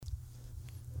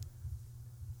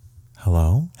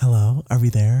Hello? Hello? Are we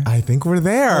there? I think we're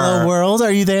there. Hello, world?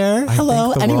 Are you there?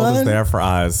 Hello? I think the Anyone? world is there for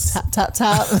us. Tap, tap,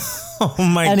 tap. Oh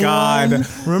my Anyone? God.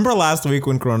 Remember last week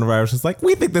when coronavirus was like,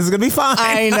 we think this is going to be fine.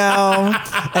 I know.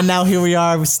 And now here we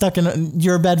are. We're stuck in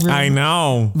your bedroom. I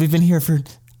know. We've been here for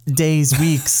days,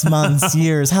 weeks, months,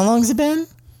 years. How long has it been?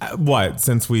 What?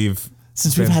 Since we've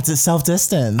had to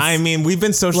self-distance. I mean, we've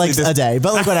been socially like a day,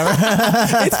 but like whatever.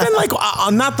 It's been like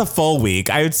not the full week.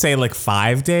 I would say like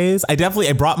 5 days. I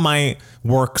brought my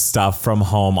work stuff from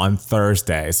home on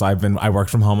Thursday. So I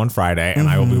worked from home on Friday and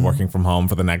I will be working from home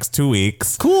for the next 2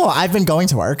 weeks. Cool. I've been going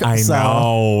to work. I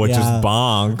know, which is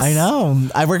bonks. I know.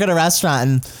 I work at a restaurant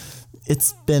and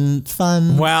it's been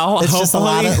fun. Well, it's just a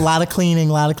lot of cleaning.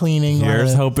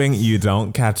 Here's hoping you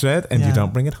don't catch it and you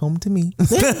don't bring it home to me.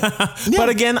 But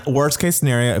again, worst case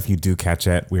scenario, if you do catch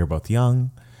it, we are both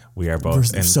young. We are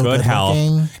both in so good health,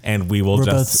 and we're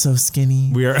both so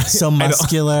skinny. We are so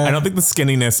muscular. I don't think the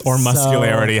skinniness or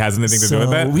muscularity has anything to do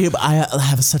with it. I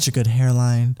have such a good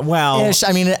hairline. Well,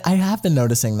 I mean, I have been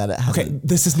noticing that it has. Okay,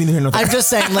 this is neither here nor there. I'm just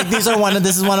saying, like, this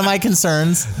is one of my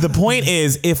concerns. The point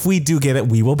is, if we do get it,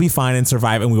 we will be fine and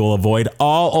survive, and we will avoid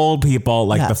all old people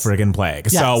like the friggin' plague.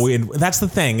 Yes. So that's the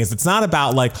thing, is it's not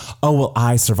about like, oh, well,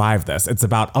 I survived this. It's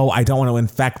about, oh, I don't want to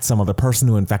infect some other person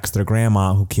who infects their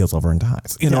grandma who keels over and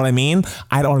dies. You know what I mean?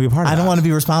 I don't want to be a part of that. I don't want to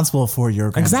be responsible for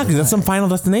your grandma. Exactly. That's some Final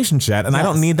Destination shit, and I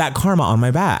don't need that karma on my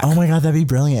back. Oh my God, that'd be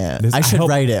brilliant. I should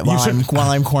write it while I'm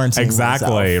quarantining. Exactly.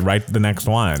 Myself. Write the next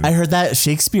one. I heard that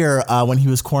Shakespeare, when he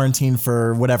was quarantined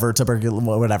for whatever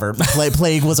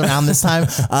plague was around this time,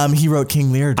 he wrote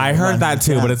King Lear. I heard that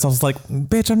too, but it's also like,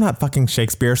 bitch, I'm not fucking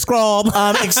Shakespeare. Scroll.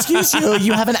 Excuse you.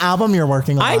 You have an album you're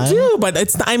working on. I do, but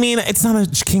it's not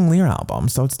a King Lear album,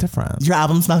 so it's different. Your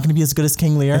album's not going to be as good as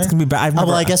King Lear? It's going to be bad. Well,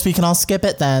 I guess we can all skip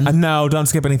it then. No, don't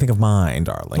skip anything of mine,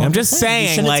 darling. Well, I'm just saying. You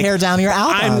shouldn't tear down your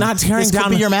album. I'm not tearing down.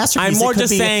 Could be your masterpiece. I'm more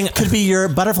just saying. Could be your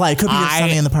Butterfly. It could be your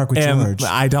Sunny in the Park with George.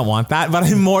 I don't want that, but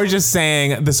I'm more just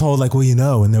saying this whole like,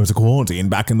 well, when there was a quarantine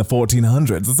back in the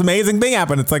 1400s, this amazing thing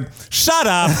happened. It's like, shut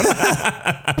up.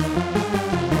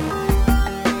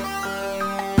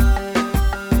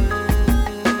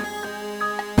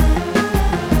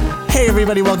 Hey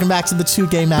everybody, welcome back to the Two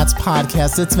Gay Mats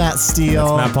podcast. It's Matt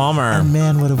Steele. It's Matt Palmer. And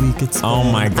man, what a week it's been. Oh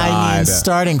my God. I mean,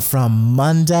 starting from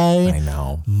Monday. I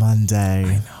know.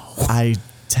 I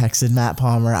texted Matt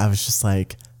Palmer. I was just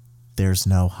like, there's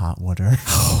no hot water.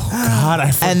 Oh God, I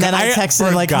forgot. And then I texted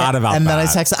him like,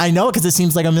 I know it because it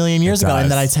seems like a million years ago. And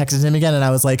then I texted him again and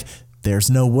I was like, there's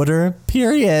no water,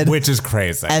 period. Which is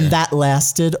crazy. And that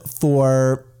lasted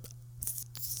for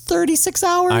 36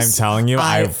 hours. I'm telling you,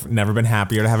 I've never been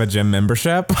happier to have a gym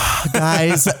membership.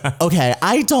 Guys,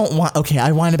 I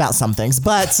whine about some things,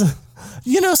 but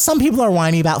some people are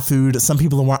whiny about food. Some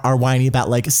people are whiny about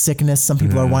like sickness. Some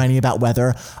people are whiny about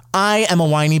weather. I am a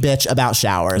whiny bitch about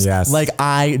showers. Yes. Like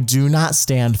I do not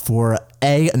stand for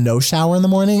A, no shower in the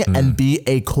morning and B,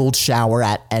 a cold shower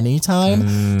at any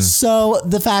time. So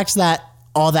the fact that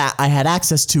all that I had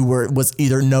access to was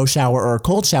either no shower or a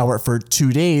cold shower for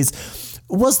 2 days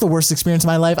was the worst experience of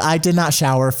my life. I did not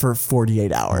shower for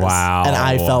 48 hours. Wow. And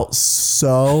I felt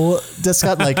so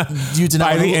disgusted. Like, you did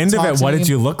not. By the end of it, what did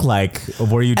you look like?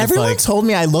 Were you just Everyone told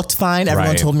me I looked fine.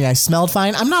 Everyone told me I smelled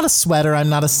fine. I'm not a sweater. I'm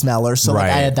not a smeller. So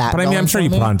like I had that. But I mean, I'm sure you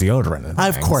put on deodorant.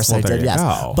 Of course I did, yes.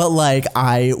 But like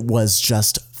I was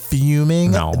just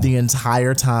fuming the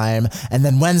entire time. And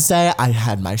then Wednesday I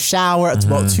had my shower.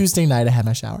 Well, Tuesday night I had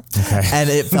my shower. Okay. And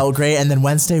it felt great. And then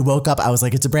Wednesday woke up. I was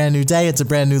like, it's a brand new day. It's a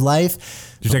brand new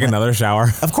life. Did you take another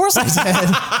shower? Of course I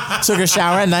did. Took a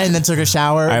shower at night and then took a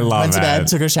shower. I love Went to bed,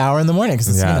 took a shower in the morning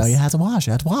because you had to wash.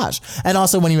 You had to wash. And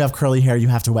also when you have curly hair, you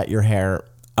have to wet your hair.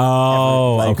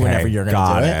 Whenever you're going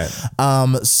to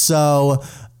do it.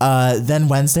 Then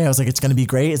Wednesday, I was like, it's going to be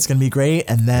great. It's going to be great.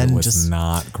 And then it was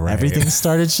not great. Everything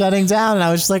started shutting down. And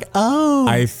I was just like, oh.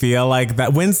 I feel like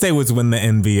that Wednesday was when the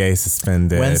NBA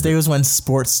suspended. Wednesday was when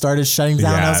sports started shutting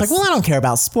down. Yes. And I was like, well, I don't care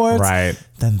about sports. Right.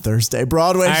 Then Thursday,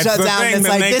 Broadway shut down. It's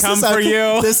like, this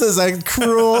is a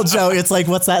cruel joke. It's like,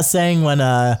 what's that saying when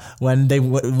they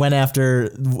went after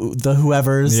the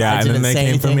whoever's? Yeah, and then they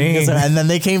came for me. And then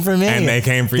they came for me. And they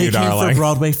came for you, darling. They came for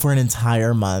Broadway for an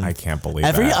entire month. I can't believe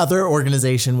Every other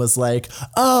organization was like,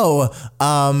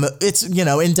 it's,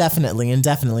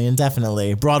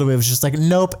 indefinitely. Broadway was just like,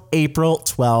 nope, April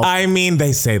 12th. I mean,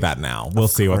 they say that now. We'll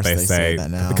see what they say.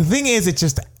 The thing is,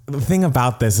 the thing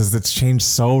about this is it's changed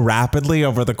so rapidly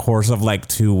over the course of like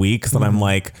 2 weeks that I'm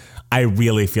like, I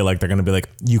really feel like they're going to be like,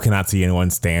 you cannot see anyone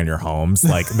stay in your homes.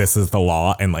 Like, this is the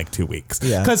law in like 2 weeks.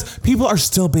 Because people are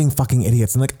still being fucking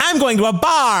idiots and like, I'm going to a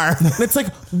bar. And it's like,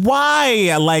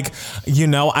 why? Like,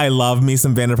 I love me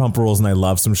some Vanderpump Rules and I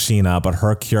love some Sheena, but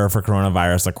her cure for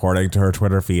coronavirus, according to her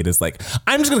Twitter feed, is like,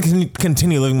 I'm just going to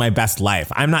continue living my best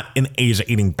life. I'm not in Asia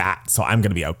eating bats, so I'm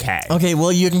going to be okay. Okay,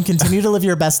 well, you can continue to live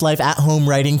your best life at home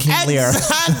writing King Lear.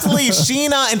 Exactly.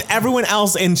 Sheena and everyone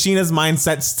else in Sheena's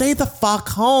mindset, stay the fuck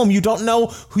home. You don't know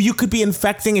who you could be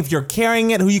infecting if you're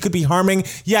carrying it, who you could be harming.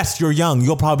 Yes, you're young.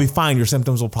 You'll probably be fine. Your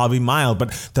symptoms will probably be mild,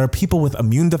 but there are people with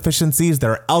immune deficiencies.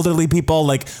 There are elderly people.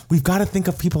 Like, we've got to think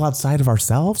of people outside of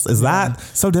ourselves. Is that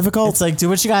so difficult? It's like, do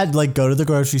what you got. Like, go to the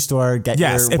grocery store, get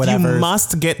your whatever. If you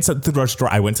must get to the grocery store.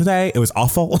 I went today. It was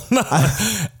awful.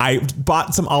 I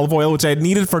bought some olive oil, which I had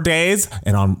needed for days.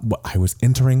 And I was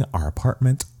entering our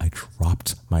apartment, I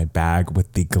dropped my bag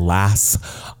with the glass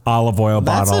olive oil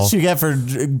bottle. That's what you get for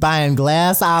buying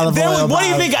glass olive oil. What do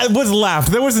you think was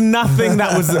left? There was nothing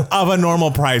that was of a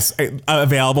normal price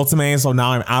available to me. So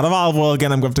now I'm out of olive oil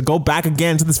again. I'm going to have to go back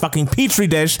again to this fucking petri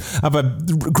dish of a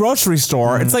grocery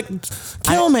store. It's like,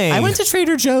 kill me. I went to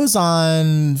Trader Joe's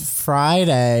on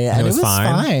Friday and it was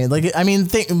fine. Like, I mean,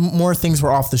 more things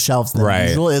were off the shelves than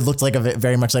usual. It looked like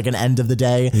very much like an end of the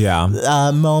day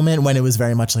moment, when it was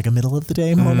very much like a middle of the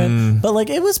day moment. But like,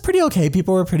 it was pretty okay.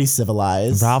 People were pretty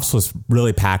civilized. Ralph's was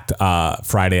really packed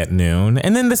Friday at noon.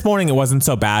 And then this morning it wasn't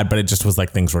so bad, but it just was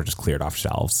like things were just cleared off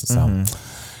shelves. So,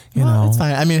 you know. It's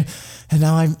fine. I mean, and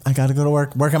now I got to go to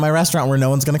work at my restaurant where no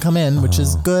one's going to come in, which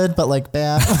is good, but like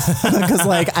bad because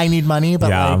like I need money, but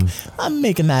like I'm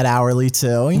making that hourly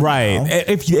too. Right. Know?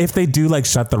 If they do like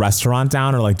shut the restaurant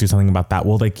down or like do something about that,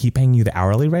 will they keep paying you the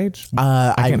hourly wage?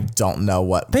 I don't know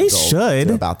what they should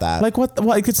do about that. Like what? Well,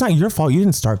 like, it's not your fault. You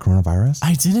didn't start coronavirus.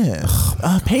 I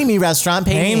didn't. Pay me, restaurant.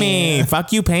 Pay me.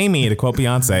 Fuck you. Pay me, to quote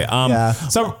Beyonce.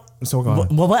 So go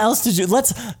on. Well, what else did you?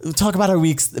 Let's talk about our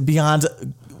weeks beyond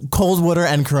cold water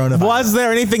and coronavirus. Was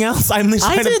there anything else? I'm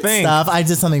trying to think. I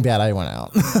did something bad. I went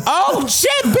out. Oh shit,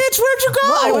 bitch! Where'd you go?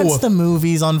 Well, I went to the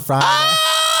movies on Friday.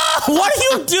 What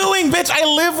are you doing, bitch? I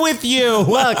live with you.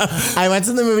 Look, I went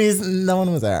to the movies. No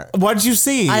one was there. What'd you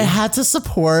see? I had to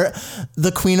support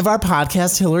the queen of our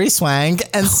podcast, Hilary Swank,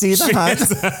 and see The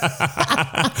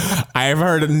Hunt. I've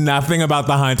heard nothing about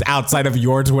The Hunt outside of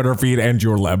your Twitter feed and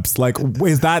your lips. Like,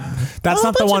 is that's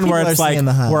not the one where it's like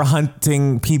we're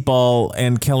hunting people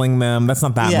and killing them? That's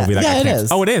not that movie that got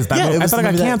canceled. Oh, it is. I thought it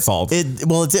got canceled.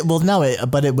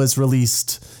 But it was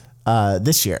released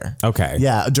this year. Okay.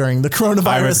 Yeah, during the coronavirus.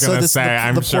 I was going to say,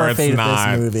 I'm sure it's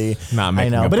not, movie. Not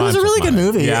making I know, but it was a really good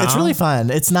movie. Yeah? It's really fun.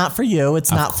 It's not for you.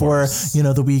 It's not for,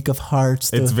 the weak of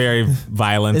hearts. It's very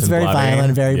violent. It's very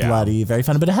violent, very bloody, very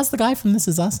fun. But it has the guy from This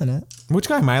Is Us in it. Which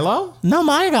guy, Milo? No,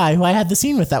 my guy who I had the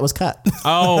scene with that was cut.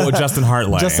 Oh, Justin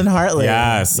Hartley. Justin Hartley.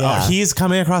 Yes. Yeah. Oh, he's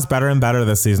coming across better and better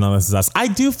this season on This Is Us. I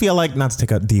do feel like, not to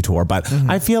take a detour, but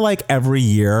I feel like every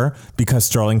year, because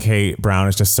Sterling K. Brown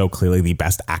is just so clearly the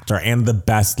best actor and the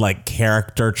best like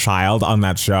character child on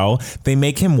that show, they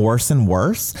make him worse and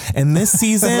worse. And this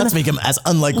season, let's make him as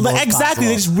unlikable as exactly.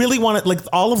 They just really want it. Like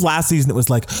all of last season, it was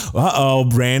like,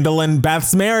 Randall and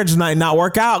Beth's marriage might not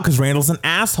work out because Randall's an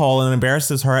asshole and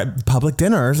embarrasses her at public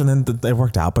dinners, and then they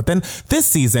worked out. But then this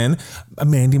season,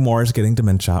 Mandy Moore is getting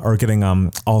dementia or getting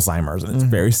Alzheimer's, and it's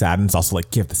very sad. And it's also like,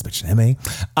 give this bitch an Emmy.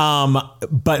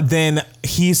 But then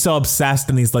he's so obsessed,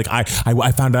 and he's like, I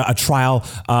found a trial,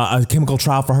 a chemical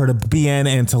trial for her to be in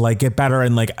and to like get better,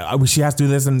 and like she has to do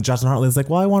this. And Justin Hartley's like,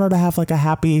 well, I want her to have like a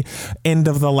happy end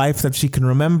of the life that she can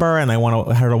remember, and I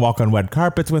want her to walk on red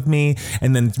carpets with me.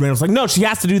 And then Randall's like, no, she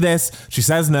has to do this. She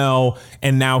says no,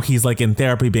 and now he's like in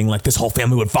therapy being like, this whole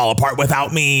family would fall apart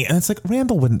without me. And it's like,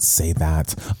 Randall wouldn't say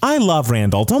that. I love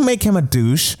Randall. Don't make him a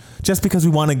douche just because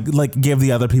we want to like give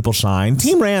the other people shine.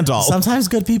 Team Randall. Sometimes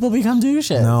good people become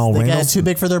douches. No, they get too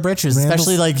big for their britches.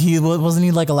 Especially like he wasn't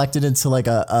elected into like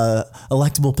a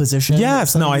electable position.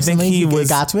 Yes, no, I think he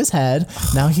got to his head.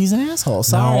 Now he's an asshole.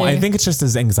 Sorry. No, I think it's just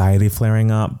his anxiety flaring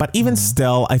up. But even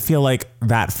still, I feel like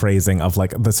that phrasing of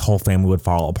like this whole family would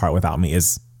fall apart without me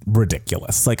is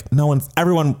ridiculous. Like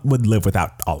everyone would live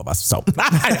without all of us. So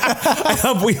I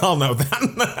hope we all know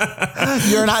that.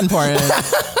 You're not important.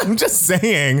 I'm just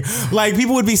saying, like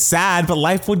people would be sad, but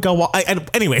life would go on.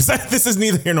 Anyways, this is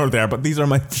neither here nor there, but these are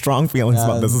my strong feelings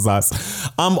about This Is Us.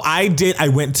 I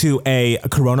went to a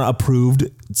Corona approved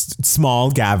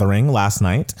small gathering last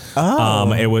night.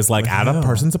 It was like at a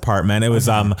person's apartment. It was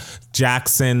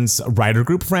Jackson's writer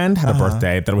group friend had a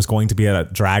birthday that was going to be at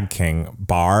a Drag King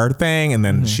bar thing, and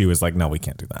then she was like, no, we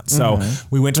can't do that. So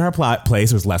we went to her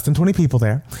place. It was less than 20 people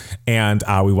there, and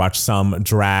we watched some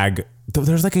drag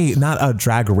there's like not a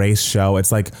drag race show.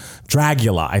 It's like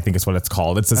Dragula, I think is what it's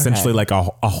called. It's essentially like a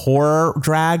horror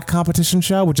drag competition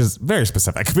show, which is very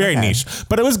specific, very niche,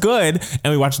 but it was good.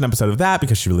 And we watched an episode of that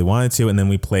because she really wanted to. And then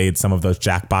we played some of those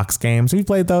Jackbox games. Have you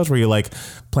played those where you're like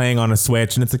playing on a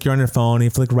Switch and it's like you're on your phone and you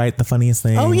have to like write the funniest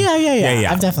thing? Oh yeah.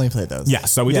 I've definitely played those. Yeah.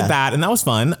 So we did that and that was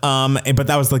fun. But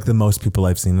that was like the most people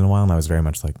I've seen in a while. And I was very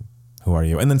much like, who are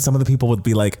you? And then some of the people would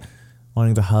be like,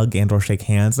 wanting to hug and or shake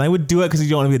hands. And I would do it because you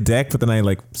don't want to be a dick, but then I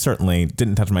like certainly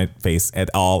didn't touch my face at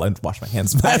all and wash my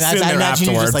hands. I imagine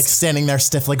you just like standing there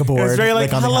stiff like a board. It's very like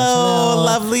hello,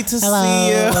 lovely to see you.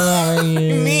 How are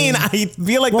you? I mean, I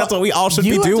feel like that's what we all should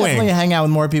be doing. You definitely hang out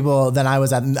with more people than I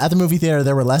was at the movie theater.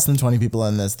 There were less than 20 people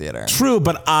in this theater. True,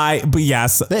 but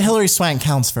yes. But Hilary Swank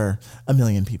counts for 1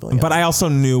 million people. But I also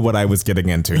knew what I was getting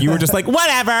into. You were just like,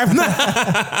 whatever.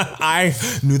 I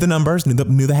knew the numbers,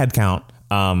 knew the head count.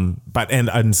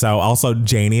 And so also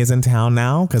Janie is in town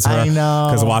now because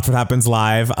Watch What Happens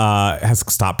Live has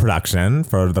stopped production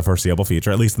for the foreseeable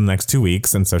future, at least in the next 2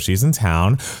 weeks, and so she's in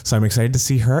town. So I'm excited to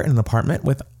see her in an apartment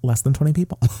with less than 20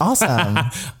 people. Awesome.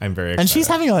 I'm very excited. And she's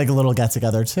having like a little get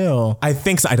together too. I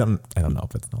think so. I don't know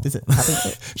if it's Is it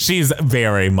happening? She's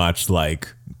very much like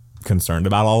concerned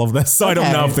about all of this, so I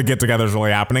don't know if the get together is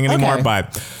really happening anymore,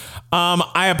 but.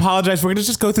 I apologize. We're going to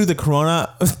just go through the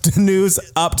corona news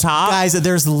up top. Guys,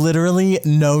 there's literally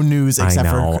no news except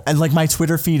for, and like my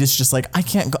Twitter feed is just like, I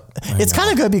can't go. It's kind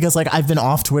of good because like I've been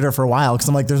off Twitter for a while because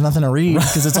I'm like, there's nothing to read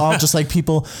because it's all just like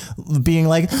people being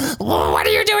like, what are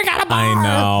you doing at a bar?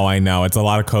 I know. It's a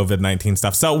lot of COVID-19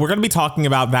 stuff. So we're going to be talking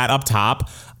about that up top.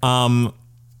 Tom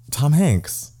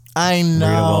Hanks. I know.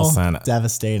 Rita Wilson.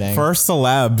 Devastating. First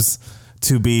celebs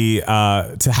to be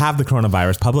to have the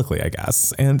coronavirus publicly, I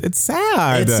guess, and it's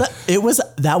sad.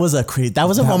 That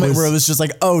was a moment where it was just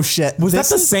like, oh shit. Was that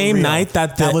the same real.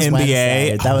 That the that was NBA?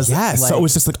 Wednesday. That was yes. Like, so it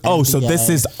was just like, oh, so this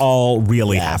is all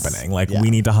really happening. Like we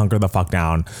need to hunker the fuck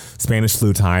down. Spanish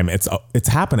flu time. It's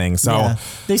happening. So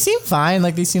they seem fine.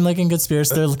 Like they seem like in good spirits.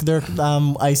 They're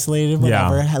isolated,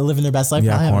 whatever, living their best life.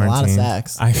 Probably having a lot of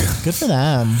sex. Good for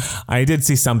them. I did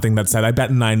see something that said, I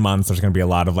bet in 9 months there's going to be a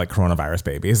lot of like coronavirus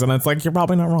babies, and it's like you're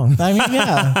probably not wrong. I mean,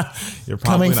 yeah. You're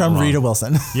probably coming from wrong. Rita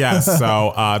Wilson. Yes.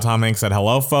 So Tom Hanks said,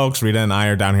 hello, folks. Rita and I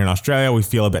are down here in Australia. We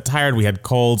feel a bit tired. We had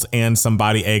colds and some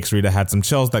body aches. Rita had some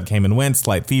chills that came and went,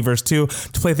 slight fevers too.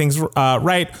 To play things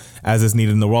right, as is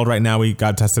needed in the world right now, we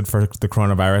got tested for the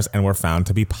coronavirus and were found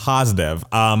to be positive.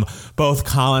 Both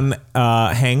Colin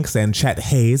Hanks and Chet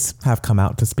Hayes have come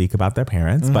out to speak about their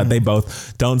parents, but they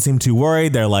both don't seem too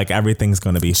worried. They're like, everything's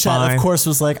going to be fine. Chet, of course,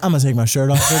 was like, I'm going to take my shirt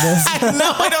off for this.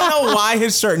 I don't know why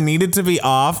his shirt needed to be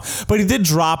off, but he did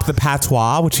drop the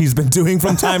patois, which he's been doing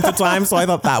from time to time. So I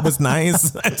thought that was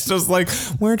nice. It's just like,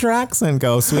 where'd your accent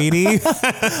go, sweetie?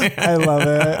 I love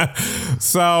it.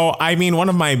 So, I mean, one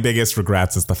of my biggest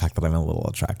regrets is the fact that I'm a little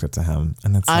attracted to him.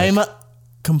 And it's I'm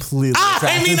completely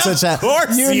attracted to Chet. Of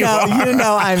course you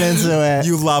know I'm into it.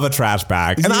 You love a trash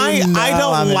bag. And I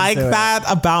don't like that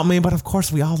about me, but of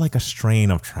course we all like a strain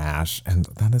of trash, and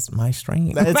that is my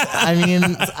strain. I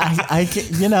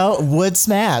would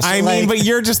smash. I mean, but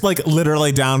you're just like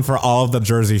literally down for all of the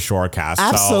Jersey Shore cast.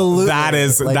 Absolutely. So that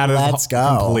is let's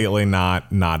go. Completely not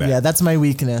it. Yeah, that's my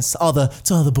weakness. To all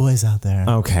the boys out there.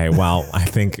 Okay, well, I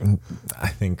think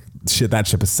that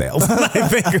ship has sailed. I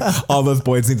think all those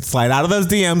boys need to slide out of those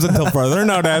DMs until further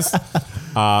notice,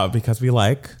 because we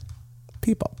like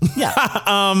people. Yeah.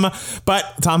 But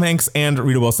Tom Hanks and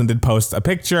Rita Wilson did post a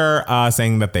picture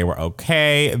saying that they were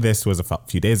okay. This was a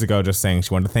few days ago, just saying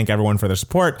she wanted to thank everyone for their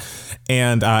support,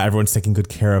 and everyone's taking good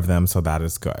care of them, so that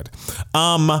is good.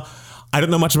 I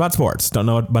don't know much about sports. Don't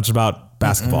know much about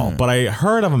basketball, but I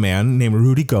heard of a man named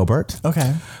Rudy Gobert.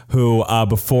 Okay. Who,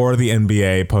 before the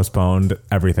NBA postponed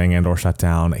everything and or shut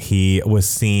down, he was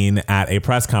seen at a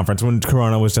press conference when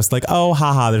Corona was just like, oh,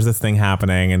 haha, there's this thing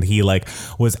happening. And he like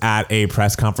was at a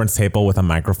press conference table with a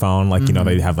microphone. Like, you know,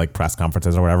 they have like press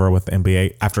conferences or whatever with the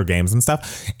NBA after games and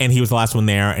stuff. And he was the last one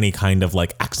there, and he kind of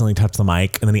like accidentally touched the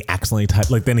mic, and then he accidentally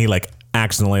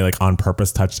accidentally like on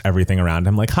purpose touched everything around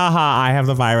him, like, haha, I have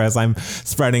the virus, I'm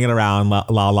spreading it around, la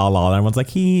la la la. And everyone's like,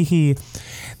 he.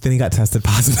 Then he got tested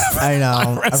positive. I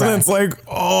know. And it's like,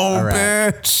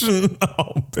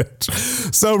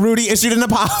 bitch. So Rudy issued an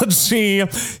apology.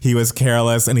 He was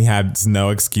careless and he had no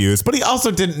excuse, but he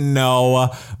also didn't know.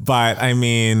 But I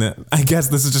mean, I guess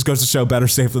this just goes to show better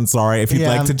safe than sorry. If you'd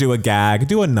like to do a gag,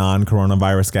 do a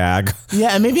non-coronavirus gag. Yeah,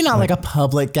 and maybe not like a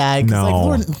public gag. No.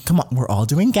 Like, come on, we're all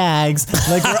doing gags.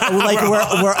 Like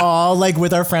we're all like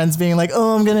with our friends being like,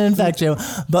 oh, I'm gonna infect you.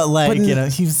 But like,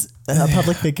 he's A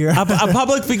public figure. a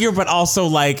public figure, but also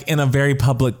like in a very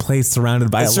public place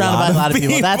surrounded by a lot of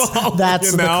people.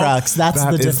 That's the crux. That's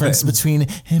the difference between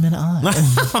him and I.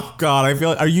 Oh God, I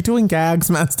feel. Are you doing gags,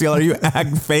 Matt Steele? Are you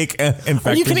fake infecting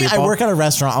Are you kidding? people? I work at a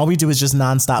restaurant. All we do is just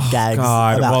nonstop gags.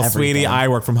 God, about well, everything. sweetie, I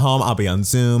work from home. I'll be on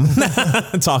Zoom,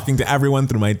 talking to everyone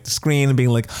through my screen and being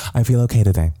like, I feel okay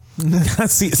today.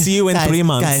 see you in 3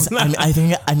 months. Guys, I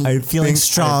think I'm feeling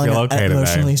strong,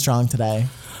 emotionally strong today.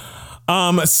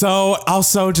 So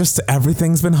also just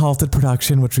everything's been halted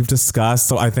production, which we've discussed.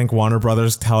 So I think Warner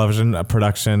Brothers television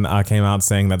production came out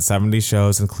saying that 70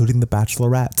 shows, including The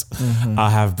Bachelorette,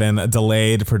 have been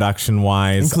delayed production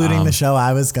wise. Including the show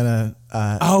I was going to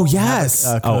oh yes!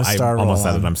 I almost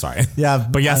said it. I'm sorry. Yeah,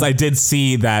 but yes, I did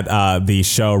see that the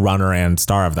showrunner and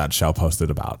star of that show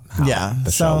posted about how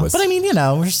the show was. But I mean,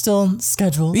 we're still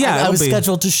scheduled. Yeah, I was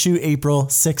scheduled to shoot April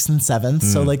 6th and 7th,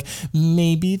 so like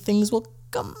maybe things will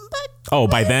come back. Oh,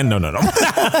 by then? No. No.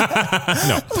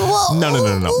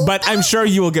 But I'm sure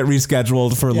you will get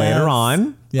rescheduled for later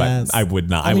on. Yes. But I would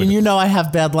not. I mean, I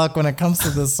have bad luck when it comes to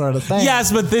this sort of thing.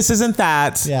 Yes, but this isn't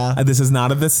that. Yeah. This is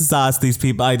not a This Is Us. These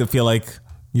people, I feel like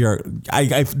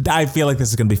I feel like this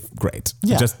is going to be great.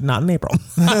 Yeah. Just not in April.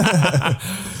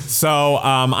 So,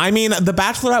 I mean, The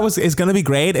Bachelorette is going to be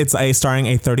great. It's starring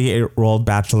a 38-year-old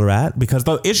bachelorette, because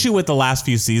the issue with the last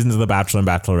few seasons of The Bachelor and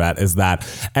Bachelorette is that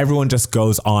everyone just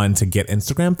goes on to get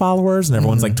Instagram followers, and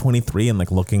everyone's like 23 and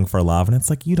like looking for love. And it's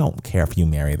like, you don't care if you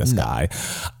marry this guy.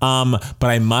 But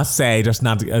I must say, just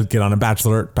not to get on a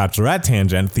Bachelorette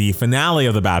tangent, the finale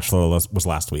of The Bachelor was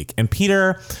last week. And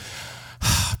Peter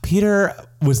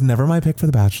was never my pick for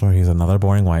The Bachelor. He's another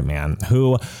boring white man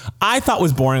who I thought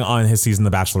was boring on his season The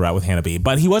Bachelorette with Hannah B.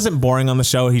 But he wasn't boring on the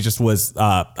show. He just was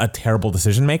a terrible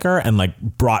decision maker, and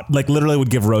literally would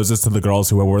give roses to the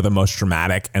girls who were the most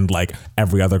dramatic and like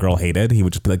every other girl hated. He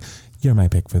would just be like, you're my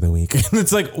pick for the week. And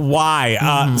it's like, why?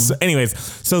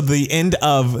 So the end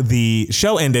of the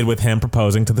show ended with him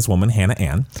proposing to this woman, Hannah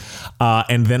Ann.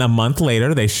 And then a month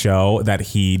later, they show that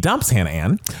he dumps Hannah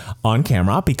Ann on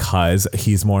camera because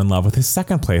he's more in love with his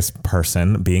second place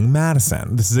person, being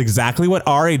Madison. This is exactly what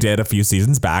Ari did a few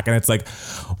seasons back. And it's like,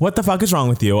 what the fuck is wrong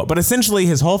with you? But essentially,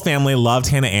 his whole family loved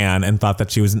Hannah Ann and thought that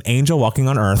she was an angel walking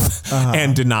on earth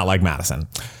and did not like Madison.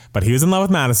 But he was in love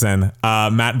with Madison.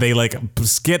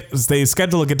 They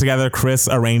schedule a get together. Chris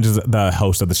arranges, the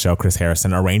host of the show, Chris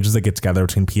Harrison, arranges a get together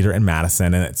between Peter and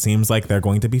Madison, and it seems like they're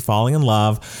going to be falling in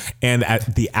love. And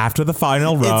after the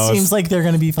final rose, it seems like they're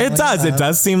going to be. It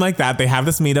does seem like that. They have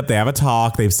this meetup. They have a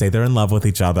talk. They say they're in love with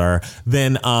each other.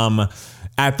 Then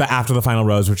after the final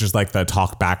rose, which is like the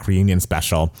talk back reunion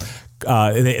special.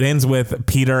 It ends with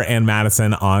Peter and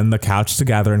Madison on the couch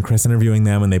together and Chris interviewing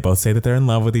them, and they both say that they're in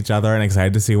love with each other and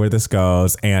excited to see where this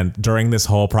goes. And during this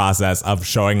whole process of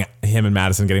showing him and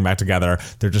Madison getting back together,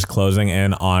 they're just closing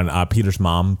in on Peter's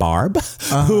mom, Barb,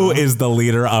 who is the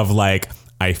leader of like,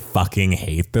 I fucking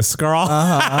hate this girl.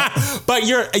 But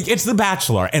it's The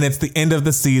Bachelor, and it's the end of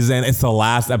the season. It's the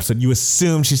last episode. You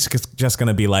assume she's just going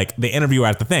to be like the interviewer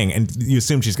at the thing, and you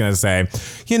assume she's going to say,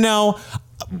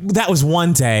 that was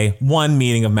one day, one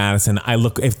meeting of Madison.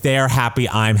 If they're happy,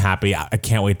 I'm happy. I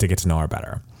can't wait to get to know her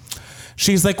better.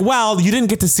 She's like, well, you didn't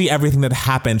get to see everything that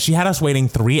happened. She had us waiting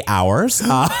 3 hours.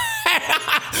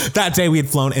 That day we had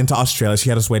flown into Australia. She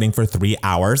had us waiting for 3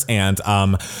 hours, and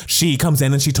she comes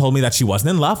in and she told me that she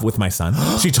wasn't in love with my son.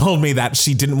 She told me that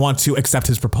she didn't want to accept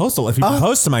his proposal if he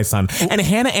proposed to my son. And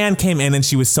Hannah Ann came in and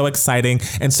she was so exciting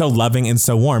and so loving and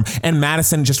so warm. And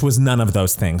Madison just was none of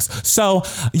those things. So,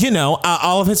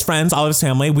 all of his friends, all of his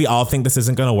family, we all think this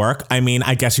isn't going to work. I mean,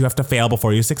 I guess you have to fail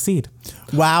before you succeed.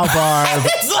 Wow, Barb.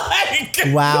 It's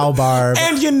like, wow, Barb.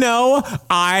 And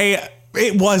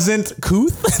it wasn't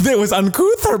couth. It was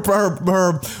uncouth.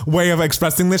 Her way of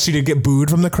expressing this. She did get booed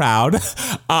from the crowd.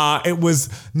 It was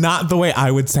not the way I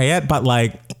would say it, but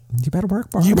like, you better work,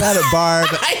 Barb. You better, Barb.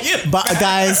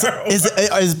 Guys,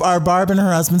 are Barb and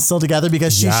her husband still together?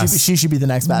 Because she should be the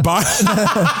next Bachelor.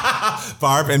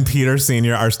 Barb and Peter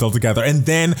Sr. are still together. And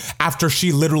then after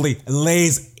she literally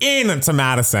lays into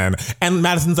Madison, and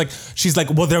Madison's like, she's like,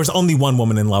 well, there was only one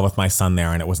woman in love with my son there,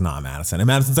 and it was not Madison. And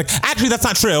Madison's like, actually, that's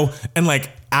not true. And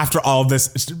like, after all of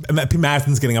this,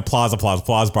 Madison's getting applause.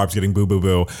 Barb's getting boo.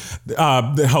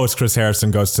 The host, Chris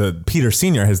Harrison, goes to Peter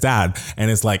Sr., his dad, and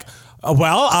is like,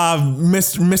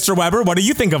 Mr. Weber, what do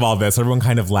you think of all this? Everyone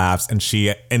kind of laughs, and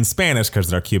she, in Spanish, because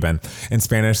they're Cuban, in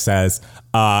Spanish says,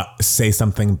 say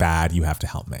something bad, you have to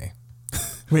help me.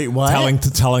 Wait, what?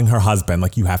 Telling her husband,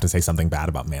 like, you have to say something bad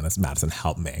about Madison,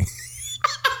 help me.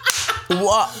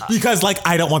 Because like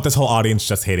I don't want this whole audience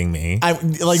just hating me.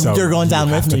 You're going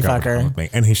down with me, fucker. With me.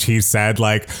 And she said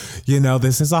like,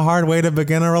 this is a hard way to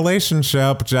begin a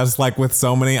relationship, just like with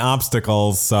so many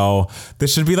obstacles. So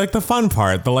this should be like the fun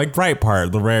part, the like bright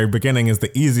part. The very beginning is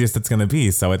the easiest it's going to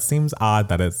be. So it seems odd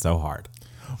that it's so hard.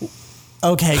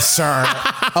 Okay, sir.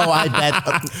 I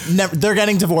bet they're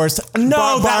getting divorced.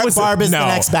 No, Barb is the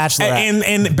next Bachelorette.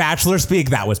 In Bachelor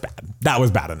speak, that was bad. That was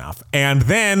bad enough. And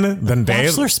then the day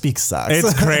Bachelor speak sucks.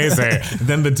 It's crazy.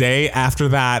 Then the day after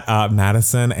that,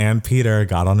 Madison and Peter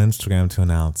got on Instagram to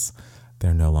announce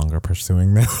they're no longer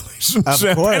pursuing their relationship.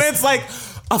 Of course. And it's like,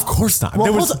 of course not.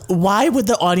 Well, why would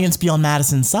the audience be on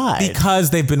Madison's side?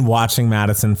 Because they've been watching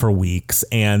Madison for weeks,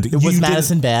 and was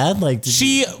Madison bad? Like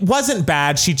she wasn't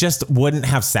bad. She just wouldn't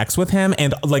have sex with him,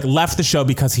 and like left the show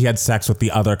because he had sex with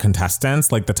the other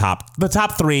contestants. Like the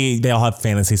top three, they all have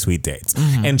fantasy suite dates,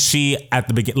 and she at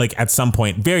the beginning, like at some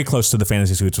point, very close to the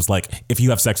fantasy suites, was like, "If you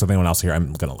have sex with anyone else here,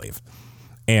 I'm gonna leave."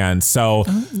 And so.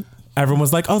 Everyone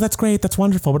was like, "Oh, that's great, that's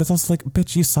wonderful," but it's also like,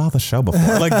 "Bitch, you saw the show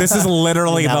before." Like, this is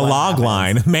literally the log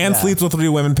line. Man sleeps with 3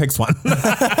 women, picks one.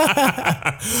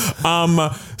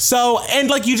 So, and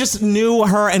like, you just knew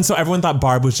her, and so everyone thought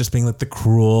Barb was just being like the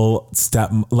cruel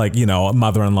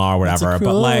mother-in-law or whatever.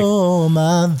 But like,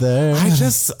 mother.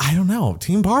 I don't know.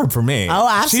 Team Barb for me. Oh,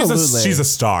 absolutely. She's a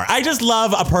star. I just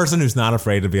love a person who's not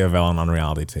afraid to be a villain on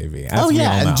reality TV.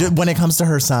 And when it comes to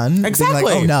her son, exactly.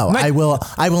 Like, oh no, I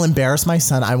will embarrass my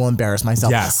son. I will embarrass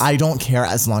myself. Yes. I don't care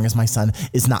as long as my son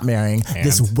is not marrying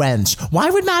this wench. Why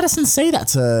would Madison say that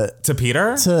to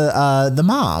Peter? To the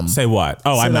mom. Say what?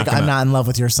 Oh, I'm not in love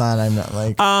with your son. I'm not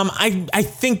like. I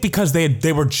think because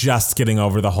they were just getting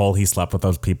over the whole he slept with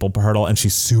those people hurdle, and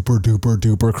she's super duper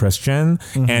duper Christian,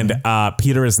 and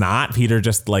Peter is not. Peter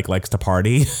just like likes to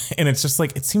party, and it's just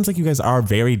like it seems like you guys are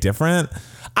very different.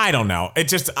 I don't know. It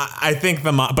just, I think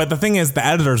but the thing is the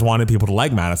editors wanted people to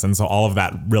like Madison. So all of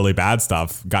that really bad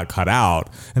stuff got cut out.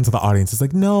 And so the audience is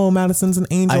like, no, Madison's an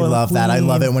angel. I love that. I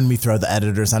love it when we throw the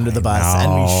editors under the bus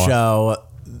and we show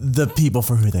the people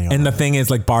for who they are. And the thing is,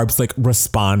 like, Barb's like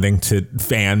responding to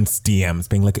fans' DMs,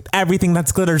 being like, everything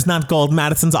that's glitter is not gold.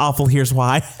 Madison's awful. Here's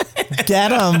why. Get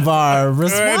them, Barb.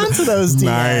 Respond to those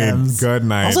DMs. Good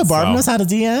night. Also, Barb knows how to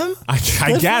DM.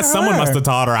 I guess someone must have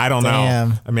taught her. I don't know.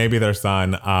 Damn. Maybe their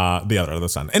son, the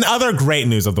son. And other great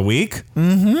news of the week.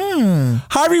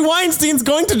 Harvey Weinstein's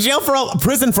going to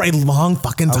prison for a long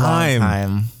fucking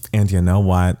time. And you know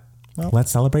what? Well,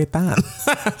 let's celebrate that.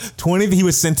 He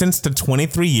was sentenced to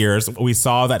 23 years. We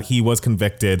saw that he was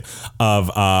convicted of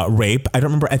rape. I don't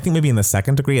remember. I think maybe in the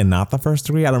 2nd degree and not the 1st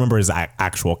degree. I don't remember his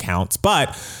actual counts,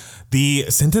 but the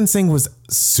sentencing was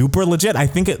super legit. I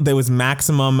think there was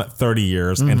maximum 30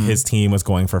 years and his team was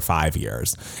going for 5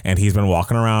 years. And he's been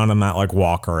walking around on that like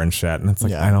walker and shit. And it's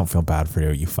like, I don't feel bad for you,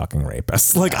 you fucking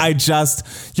rapist. Like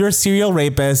you're a serial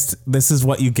rapist. This is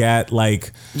what you get.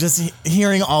 Like just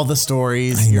hearing all the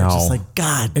stories, you're just like,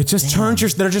 God, it just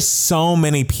turns there are just so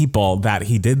many people that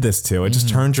he did this to. It just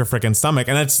turns your freaking stomach.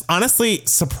 And it's honestly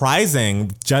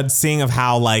surprising seeing of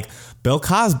how like Bill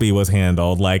Cosby was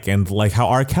handled, and how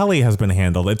R. Kelly has been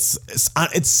handled. It's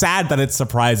sad that it's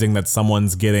surprising that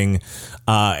someone's getting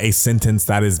a sentence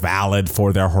that is valid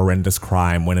for their horrendous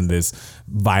crime when it is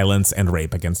violence and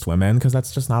rape against women, because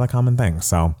that's just not a common thing.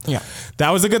 So that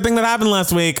was a good thing that happened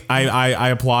last week. I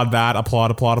applaud that.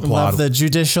 Applaud. Love the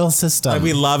judicial system.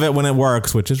 We love it when it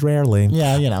works, which is rarely.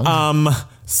 Yeah, you know.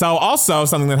 So also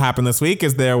something that happened this week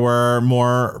is there were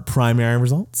more primary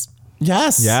results.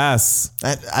 Yes.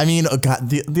 I mean, oh God,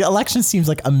 the election seems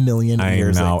like a million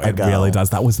years ago. I know, it really does.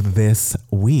 That was this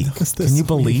week. Can you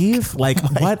believe? Like,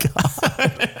 what?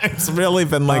 It's really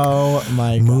been like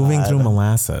moving through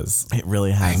molasses. It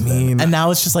really has been. And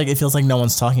now it's just like, it feels like no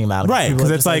one's talking about it. Right,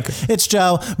 because it's like, it's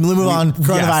Joe. Move on.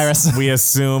 Coronavirus. Yes, we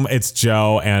assume it's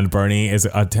Joe, and Bernie is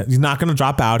he's not going to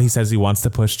drop out. He says he wants to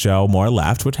push Joe more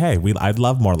left, which, hey, I'd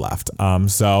love more left.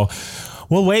 So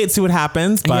we'll wait and see what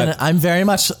happens. But again, I'm very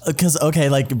much, because,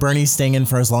 like Bernie staying in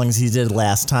for as long as he did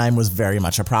last time was very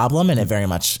much a problem. And it very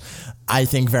much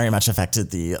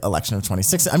affected the election of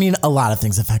 2016. I mean, a lot of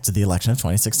things affected the election of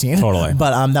 2016. Totally.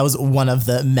 But that was one of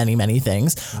the many, many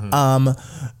things.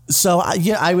 So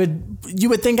you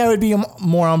would think I would be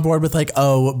more on board with like,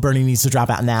 oh, Bernie needs to drop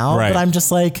out now. Right. But I'm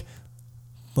just like,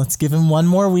 let's give him one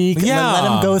more week. Yeah. Let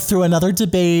him go through another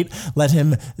debate. Let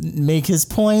him make his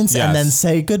points and then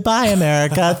say goodbye,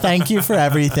 America. Thank you for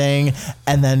everything.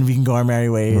 And then we can go our merry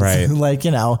ways. Right.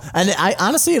 And I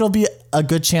honestly, it'll be a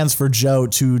good chance for Joe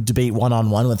to debate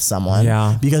one-on-one with someone.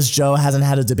 Yeah. Because Joe hasn't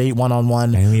had a debate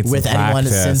one-on-one with anyone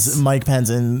since Mike Pence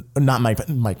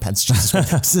Jesus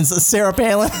Christ, since Sarah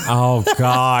Palin. Oh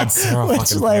God. Sarah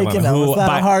Which, like, Palin. Was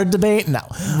that a hard debate? No.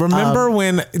 Remember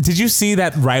did you see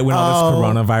that right when all this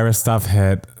coronavirus stuff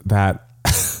hit, that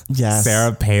yes.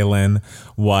 Sarah Palin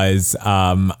was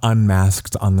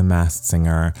unmasked on The Masked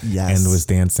Singer and was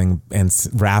dancing and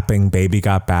rapping Baby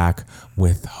Got Back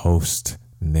with host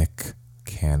Nick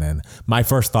Cannon. My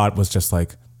first thought was just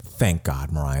like, thank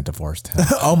God Mariah divorced him.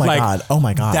 Oh my God. Oh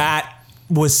my God. That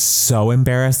was so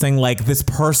embarrassing. Like, this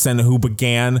person who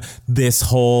began this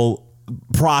whole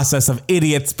process of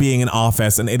idiots being in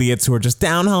office and idiots who are just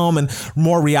down home and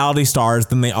more reality stars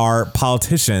than they are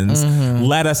politicians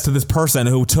led us to this person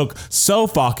who took so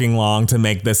fucking long to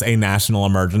make this a national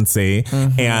emergency.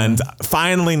 And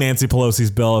finally Nancy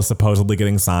Pelosi's bill is supposedly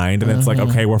getting signed, and it's like,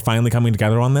 okay, we're finally coming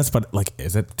together on this, but like,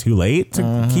 is it too late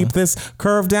to keep this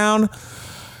curve down?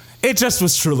 It just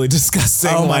was truly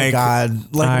disgusting. Oh my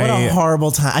God. Like, what a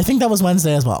horrible time. I think that was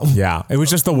Wednesday as well. Yeah. It was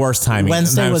just the worst timing.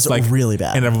 Wednesday was like really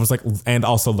bad. And everyone was like, and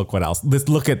also look what else.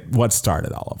 Look at what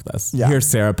started all of this. Yeah. Here's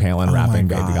Sarah Palin rapping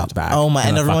Baby Got Back. Oh my,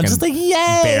 and everyone's just like,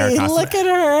 yay, look at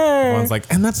her. Everyone's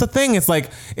like, and that's the thing. It's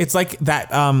like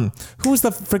that, who was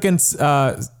the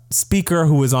freaking, speaker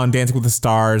who was on Dancing with the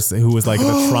Stars, who was like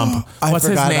the Trump. What's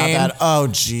his name? About that. Oh,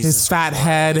 Jesus. His fat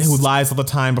head who lies all the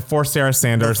time. Before Sarah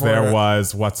Sanders, there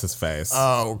was, what's his face?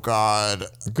 Oh, God.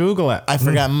 Google it. I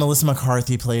forgot. Melissa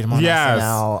McCarthy played him on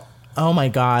SNL. Oh my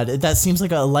God. That seems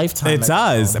like a lifetime. It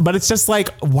does. But it's just like,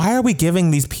 why are we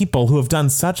giving these people who have done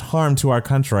such harm to our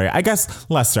country? I guess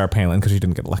less Sarah Palin because she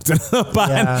didn't get elected,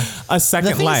 but a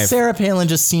second life. Sarah Palin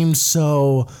just seemed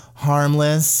so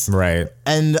harmless. Right.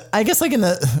 And I guess like in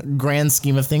the grand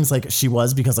scheme of things, like she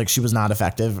was, because like she was not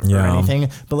effective or anything.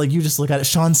 But like you just look at it,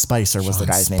 Sean Spicer was the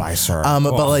guy's name.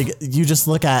 But like you just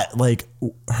look at like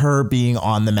her being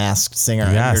on The Masked Singer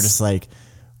and you're just like,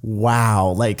 wow,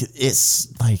 like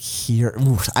it's like here.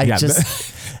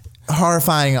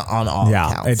 Horrifying on all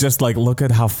accounts. It's just like, look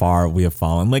at how far we have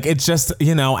fallen. Like, it's just,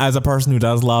 as a person who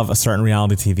does love a certain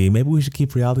reality TV, maybe we should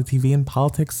keep reality TV and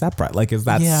politics separate. Like, is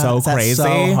that so crazy?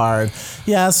 So hard.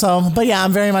 Yeah. So, but yeah,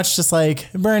 I'm very much just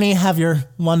like, Bernie, have your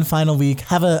one final week,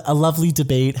 have a lovely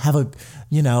debate, have a,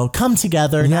 come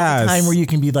together. Now, a time where you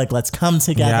can be like, let's come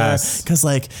together. Because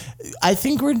like, I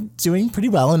think we're doing pretty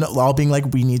well and all being like,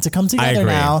 we need to come together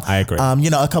now. I agree.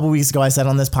 A couple weeks ago, I said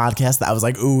on this podcast that I was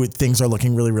like, ooh, things are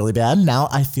looking really, really bad. Now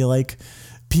I feel like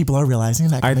people are realizing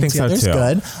that coming together is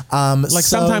good.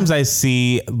 Sometimes I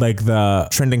see like the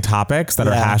trending topics that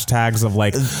are hashtags of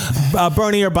like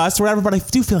Bernie or bust or whatever, but I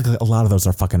do feel like a lot of those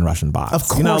are fucking Russian bots. Of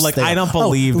course, I don't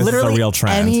believe this is a real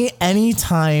trend. Any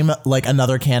time like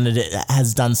another candidate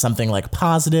has done something like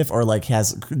positive or like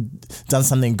has done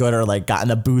something good or like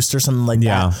gotten a boost or something like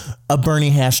that, a Bernie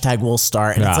hashtag will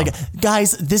start. And it's like,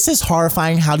 guys, this is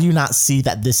horrifying. How do you not see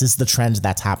that this is the trend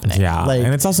that's happening? Yeah, like,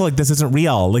 and it's also like, this isn't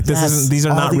real. Like these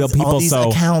are not real people. All these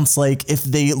accounts, like if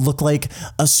they look like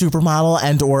a supermodel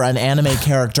and or an anime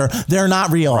character, they're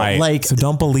not real. Right. Like, so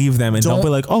don't believe them and don't be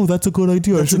like, oh, that's a good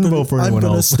idea. I shouldn't vote for anyone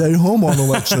else. I'm gonna stay home on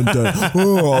election day.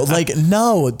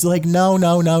 No.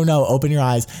 Open your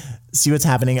eyes, see what's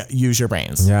happening. Use your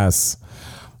brains. Yes.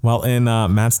 Well, in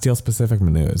Matt Steele specific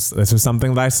news, this was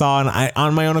something that I saw and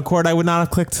on my own accord, I would not have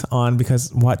clicked on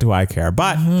because what do I care?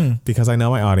 But because I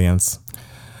know my audience.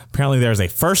 Apparently, there's a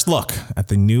first look at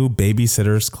the new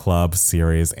Babysitters Club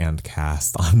series and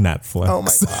cast on Netflix. Oh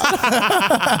my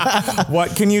God.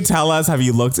 What can you tell us? Have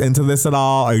you looked into this at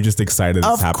all? Or are you just excited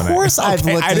it's happening? Of course I've looked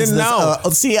into this. I didn't know.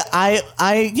 See,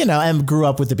 I grew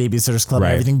up with the Babysitters Club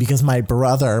and everything because my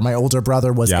older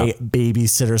brother was a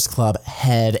Babysitters Club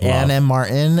head. Ann M.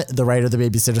 Martin, the writer of the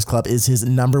Babysitters Club, is his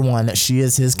number one. She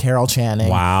is his Carol Channing.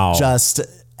 Wow. Just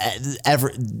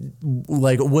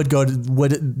would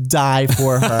die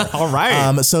for her. All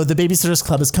right. So the Babysitters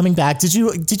Club is coming back. Did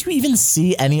you even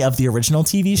see any of the original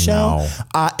TV show?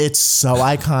 No. It's so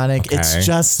iconic. Okay. It's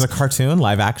just a cartoon,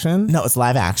 live action. No, it's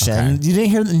live action. Okay.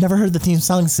 You never heard the theme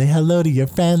song? Say hello to your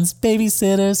friends,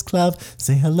 Babysitters Club.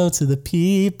 Say hello to the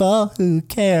people who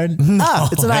care. No,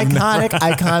 it's an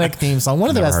iconic theme song. One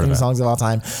of the best theme songs of all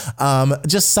time.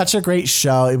 Just such a great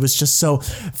show. It was just so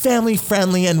family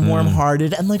friendly and warm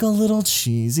hearted and like a little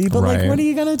cheesy, but like, what are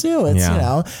you gonna do? It's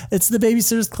it's the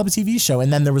Babysitters Club TV show.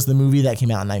 And then there was the movie that came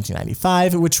out in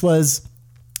 1995, which was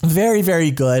very,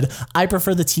 very good. I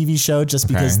prefer the TV show just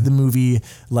because the movie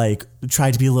like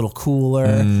tried to be a little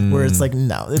cooler, where it's like,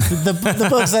 no, the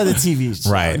books are the TV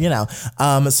show, right? You know,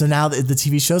 so now the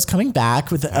TV show's coming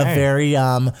back with a very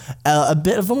a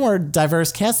bit of a more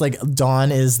diverse cast. Like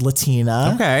Dawn is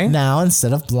Latina now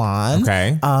instead of blonde.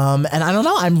 And I don't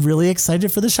know, I'm really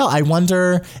excited for the show. I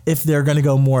wonder if they're going to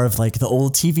go more of like the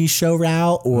old TV show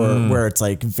route, or where it's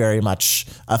like very much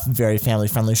a very family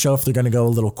friendly show. If they're going to go a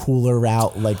little cooler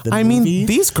route, like the movie. mean,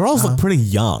 these girls look pretty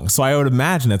young, so I would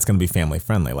imagine it's going to be family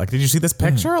friendly. Like, did you see this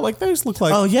picture? Like, they just look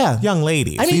like young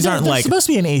ladies. I mean, these aren't like supposed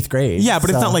to be in 8th grade. Yeah, but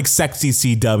it's not like sexy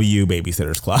CW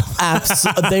Babysitters Club.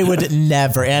 Absolutely, they would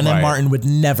never. Anna and Martin would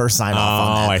never sign off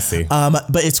on that. Oh, I see.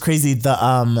 But it's crazy.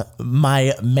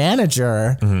 My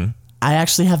manager. I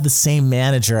actually have the same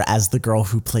manager as the girl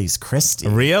who plays Christy.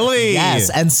 Really?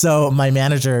 Yes. And so my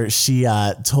manager, she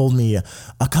told me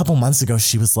a couple months ago,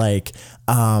 she was like,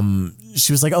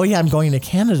 oh yeah, I'm going to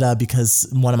Canada because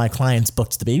one of my clients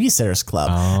booked the Babysitters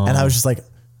Club. And I was just like,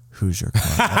 who's your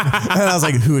client? And I was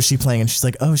like, who is she playing? And she's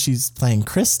like, oh, she's playing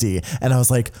Christy. And I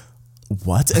was like,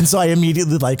 what? And so I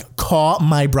immediately like call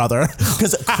my brother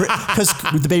because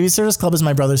the Babysitters Club is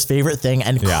my brother's favorite thing,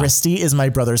 and Christy is my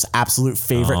brother's absolute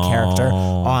favorite character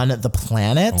on the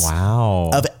planet.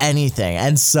 Of anything.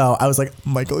 And so I was like,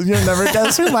 Michael, you'll never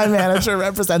guess who my manager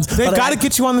represents. They've got to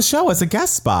get you on the show as a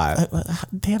guest spot.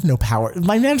 They have no power.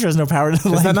 My manager has no power. Is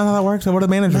that not how that works? What do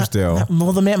managers do?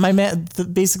 Well,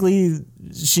 basically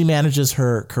she manages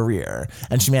her career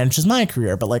and she manages my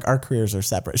career, but like our careers are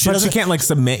separate. She can't like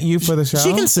submit you for the show?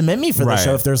 She can submit me for the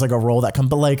show if there's like a role that comes,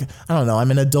 but like, I don't know, I'm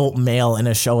an adult male in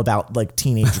a show about like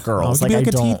teenage girls. Like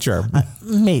a teacher.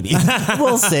 Maybe.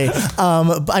 We'll see.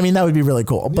 I mean, that would be really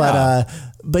cool.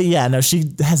 But yeah, no,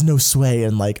 she has no sway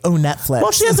in like, Netflix.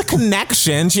 Well, she has a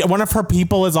connection. One of her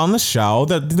people is on the show.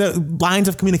 The lines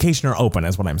of communication are open,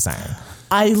 is what I'm saying.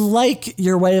 I like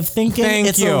your way of thinking.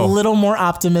 It's a little more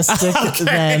optimistic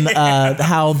than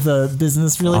how the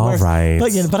business really works. Right.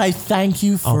 But I thank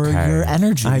you for your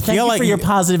energy. Thank you for your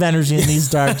positive energy in these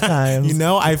dark times.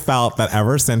 I felt that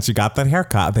ever since you got that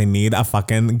haircut, they need a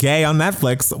fucking gay on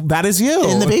Netflix. That is you.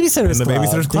 In the Babysitters Club.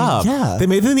 Babysitters Club. They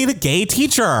need a gay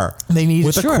teacher. They need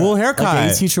with a cool haircut. A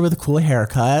gay teacher with a cool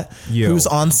haircut. Who's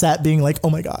on set being like, oh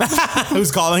my God.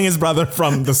 Who's calling his brother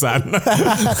from the set.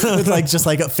 With like just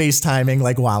like FaceTiming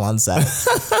like while on set.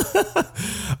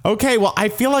 Okay, well, I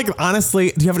feel like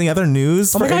honestly, do you have any other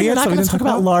news? Oh my God, you're not going to talk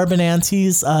about Laura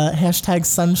Benanti's hashtag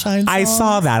Sunshine song? I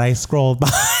saw that. I scrolled by.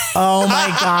 Oh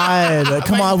my God.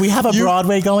 Come on. We have a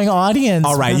Broadway going audience.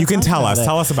 All right, you can tell us.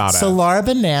 Tell us about it. So Laura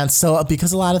Benanti,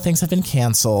 because a lot of things have been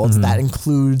canceled, that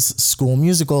includes school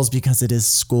musicals because it is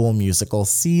school musical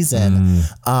season.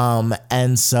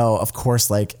 And so, of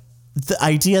course, like, the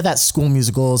idea that school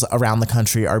musicals around the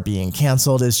country are being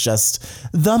canceled is just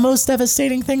the most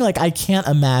devastating thing. Like, I can't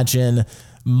imagine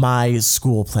my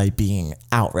school play being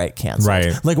outright canceled.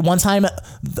 Right. Like one time,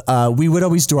 we would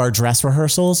always do our dress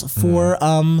rehearsals for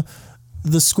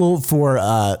the school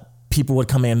for people would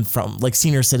come in from like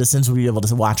senior citizens would be able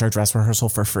to watch our dress rehearsal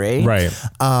for free. Right.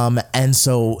 And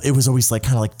so it was always like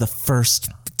kind of like the first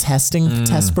test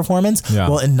performance.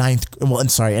 Well, in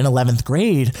 11th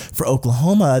grade for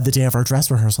Oklahoma, the day of our dress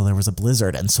rehearsal, there was a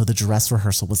blizzard. And so the dress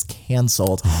rehearsal was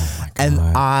canceled. Oh my God. And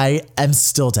I am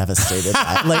still devastated.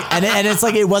 And it's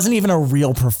like, it wasn't even a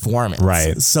real performance.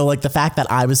 Right. So like the fact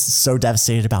that I was so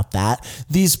devastated about that,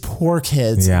 these poor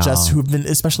kids just who've been,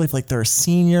 especially if like they're a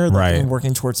senior, they've been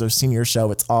working towards their senior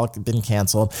show, it's all been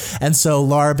canceled. And so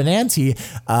Laura Benanti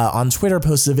on Twitter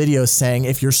posted a video saying,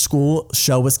 if your school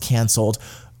show was canceled,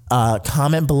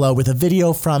 comment below with a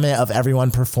video from it of everyone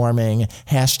performing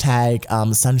hashtag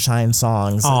sunshine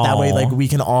songs. Aww. That way, like, we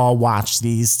can all watch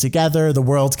these together. The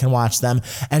world can watch them.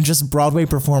 And just Broadway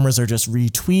performers are just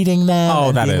retweeting them. Oh,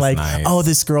 and that being is like, nice. oh,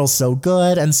 this girl's so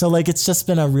good. And so, like, it's just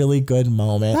been a really good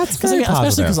moment. That's very positive.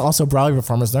 Especially because also Broadway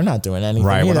performers, they're not doing anything.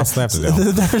 Right. What else do they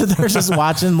have to do? They're just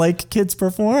watching, like, kids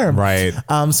perform. Right.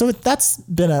 So that's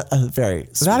been a very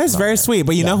sweet That is very moment. sweet.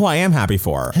 But you know who I am happy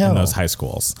for in those high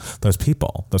schools? Those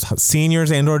people, those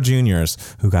seniors and or juniors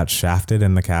who got shafted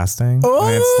in the casting. Oh,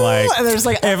 and it's like, and there's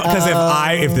like,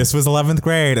 if this was 11th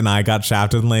grade and I got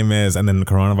shafted in Les Mis and then the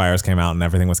coronavirus came out and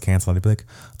everything was canceled, I'd be like,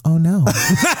 oh no.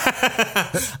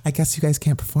 I guess you guys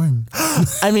can't perform.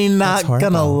 I mean, not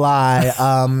gonna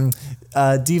lie.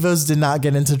 Divos did not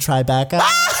get into Tribeca.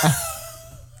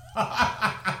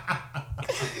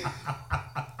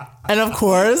 And of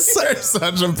course, you're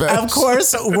such a bitch. Of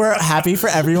course, we're happy for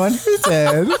everyone who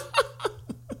did.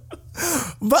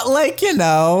 But like, you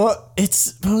know,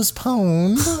 it's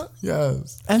postponed.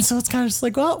 Yes. And so it's kind of just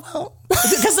like, well,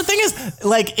 because the thing is,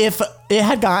 like, if it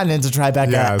had gotten into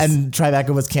Tribeca and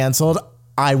Tribeca was canceled,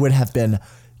 I would have been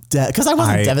because I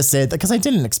wasn't devastated because I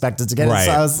didn't expect it to get in.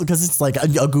 So because it's like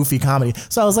a goofy comedy.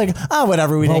 So I was like,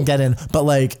 whatever, we didn't get in. But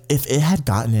like, if it had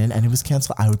gotten in and it was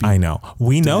canceled, I would be. I know.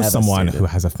 We know someone who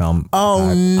has a film.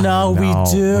 Oh no, we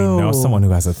do. We know someone who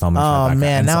has a film. Oh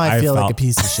man, now I feel like a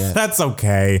piece of shit. That's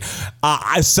okay.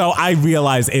 So I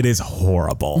realize it is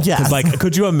horrible. Yeah. Like,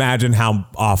 could you imagine how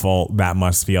awful that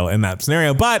must feel in that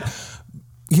scenario? But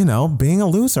you know, being a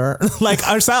loser like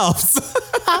ourselves.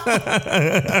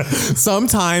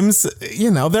 Sometimes, you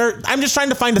know, I'm just trying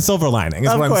to find a silver lining, is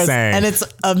what I'm saying. And it's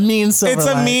a mean silver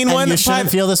lining. It's a mean one. You shouldn't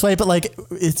feel this way, but like,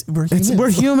 we're humans. We're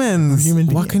humans. We're human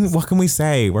beings. What can we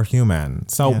say? We're human.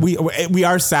 So we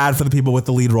are sad for the people with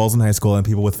the lead roles in high school and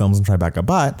people with films in Tribeca,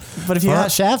 but if you're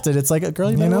not shafted, it's like, girl,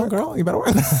 you better work.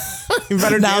 You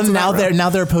better now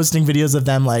they're posting videos of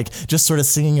them like just sort of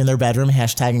singing in their bedroom,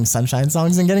 hashtagging sunshine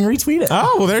songs and getting retweeted.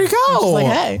 Oh, well, there you go.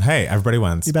 Like, hey, everybody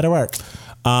wins. You better work.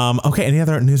 Okay, any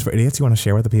other news for idiots you want to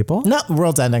share with the people? No, the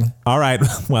world's ending. All right,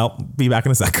 well, be back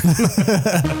in a second.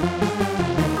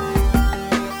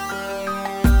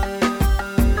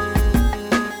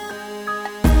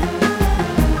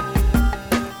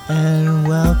 And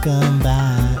welcome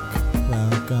back.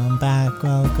 Welcome back.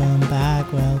 Welcome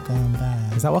back. Welcome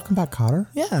back. Is that Welcome Back, Kotter?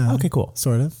 Yeah. Okay, cool.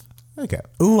 Sort of. Okay.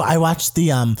 Ooh, I watched the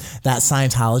that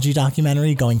Scientology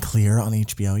documentary Going Clear on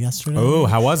HBO yesterday. Ooh,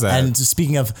 how was it? And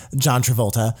speaking of John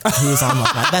Travolta, he was on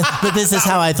Welcome Back. But this is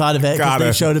how I thought of it because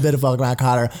they showed a bit of Welcome Back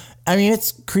Kotter. I mean,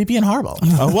 it's creepy and horrible.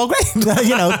 Oh, well, great.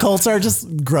 You know, cults are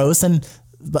just gross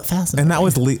but fascinating. And that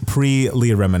was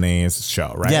pre-Leah Remini's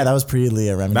show, right? Yeah, that was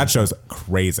pre-Leah Remini. That show's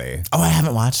crazy. Oh, I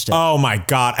haven't watched it. Oh my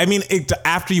God. I mean,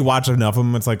 after you watch enough of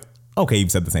them, it's like, okay,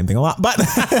 you've said the same thing a lot, but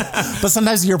but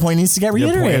sometimes your point needs to get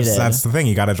reiterated. That's the thing.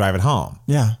 You got to drive it home.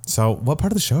 Yeah. So what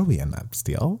part of the show are we in, that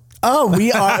Steele? Oh,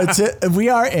 we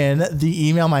are in the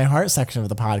Email My Heart section of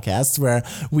the podcast where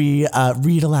we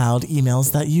read aloud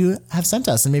emails that you have sent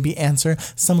us and maybe answer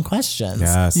some questions.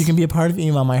 Yes. You can be a part of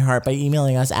Email My Heart by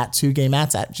emailing us at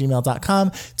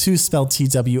 2gaymats@gmail.com, 2 spelled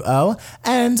TWO.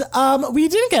 And we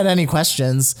didn't get any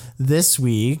questions this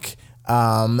week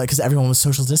because everyone was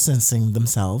social distancing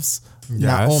themselves. Yes.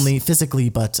 Not only physically,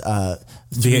 but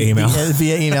via email through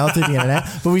the internet.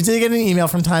 But we did get an email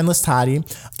from Timeless Toddy.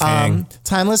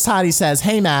 Timeless Toddy says,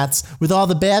 "Hey, Mats, with all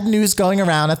the bad news going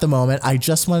around at the moment, I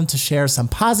just wanted to share some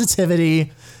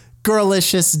positivity.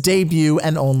 Girlicious debut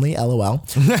and only LOL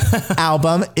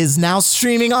album is now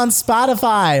streaming on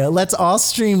Spotify. Let's all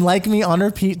stream Like Me on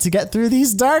repeat to get through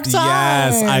these dark times."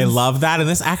 Yes, I love that. And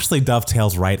this actually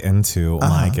dovetails right into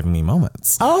my Giving Me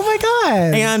Moments. Oh my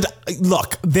God. And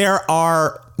look, there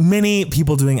are many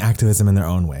people doing activism in their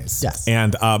own ways. Yes.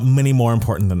 And many more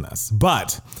important than this.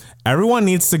 But everyone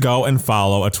needs to go and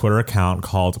follow a Twitter account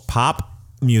called Pop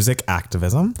Music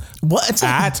Activism. What?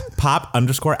 At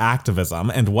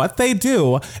pop_activism. And what they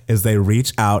do is they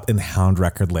reach out and hound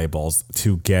record labels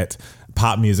to get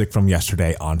pop music from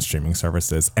yesterday on streaming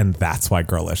services. And that's why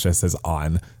Girlicious is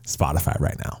on Spotify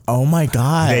right now. Oh my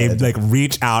God. They like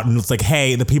reach out and it's like,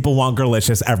 hey, the people want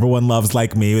Girlicious. Everyone loves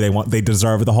Like Me. They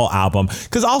deserve the whole album.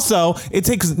 Because also it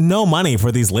takes no money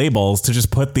for these labels to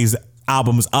just put these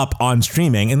albums up on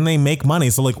streaming and they make money.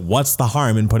 So like, what's the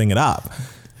harm in putting it up?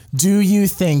 Do you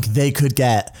think they could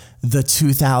get the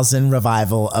 2000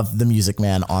 revival of The Music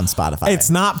Man on Spotify? It's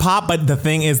not pop, but the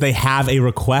thing is they have a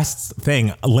request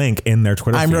link in their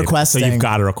Twitter feed. I'm requesting. So you've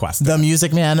got to request The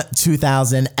Music Man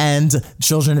 2000 and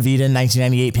Children of Eden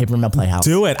 1998 Paper Mill Playhouse.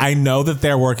 Do it. I know that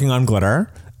they're working on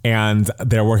Glitter. And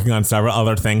they're working on several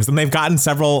other things. And they've gotten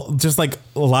several, just like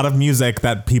a lot of music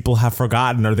that people have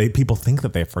forgotten or people think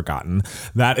that they've forgotten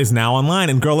that is now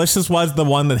online. And Girlicious was the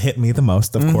one that hit me the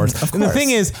most, of course. And the thing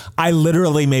is, I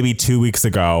literally maybe 2 weeks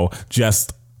ago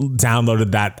just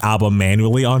downloaded that album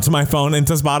manually onto my phone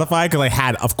into Spotify because I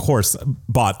had, of course,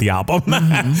 bought the album.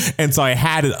 And so I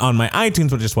had it on my iTunes,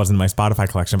 but it just wasn't in my Spotify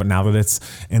collection. But now that it's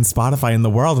in Spotify in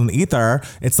the world, in the ether,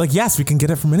 it's like, yes, we can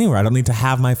get it from anywhere. I don't need to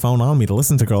have my phone on me to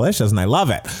listen to Girlicious, and I love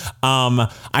it.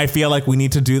 I feel like we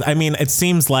need to do, I mean, it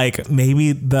seems like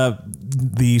maybe the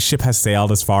ship has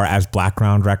sailed as far as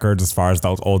Blackground Records, as far as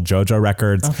those old JoJo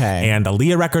records. Okay. And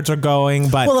Lear records are going.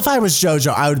 But well, if I was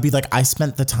JoJo, I would be like, I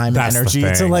spent the time and energy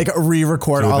to like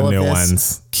re-record all of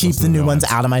this. Keep the new ones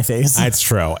out of my face. It's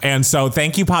true. And so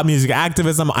thank you, Pop Music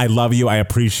Activism. I love you. I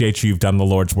appreciate you. You've done the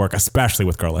Lord's work, especially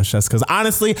with Girlicious, because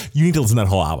honestly, you need to listen to that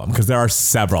whole album because there are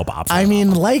several bops. I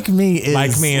mean, Like Me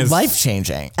is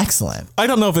life-changing. Excellent. I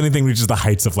don't know if anything reaches the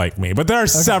heights of Like Me, but there are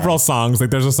several songs. Like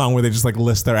there's a song where they just like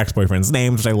list their ex-boyfriend's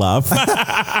names, which I love.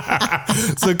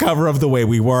 It's a cover of The Way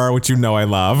We Were, which you know I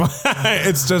love.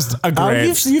 It's just a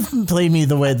great. You've played me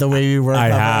the way we were. I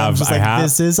have.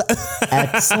 This dances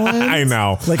excellent. I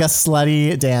know. Like a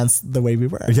slutty dance the way we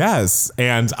were. Yes.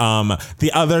 And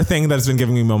the other thing that has been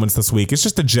giving me moments this week is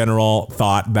just a general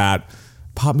thought that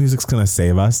pop music's going to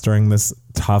save us during this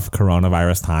tough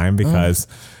coronavirus time because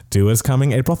Dua's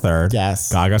coming April 3rd.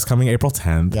 Yes. Gaga's coming April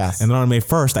 10th. Yes. And then on May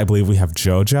 1st, I believe we have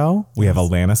JoJo. We have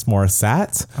Alanis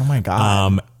Morissette. Oh my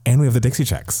God. And we have the Dixie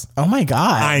Chicks. Oh my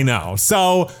God. I know.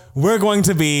 So we're going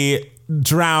to be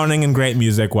drowning in great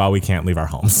music while we can't leave our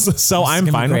homes. So I'm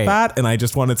fine with that. And I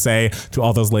just want to say to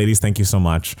all those ladies, thank you so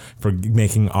much for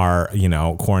making our,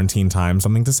 quarantine time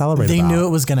something to celebrate They about. knew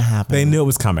it was going to happen. They knew it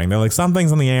was coming. They're like,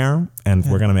 something's in the air and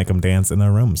we're going to make them dance in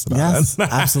their rooms. Yes,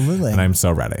 absolutely. And I'm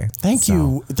so ready. Thank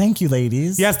you. Thank you,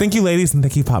 ladies. Yes, thank you, ladies. And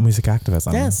thank you, pop music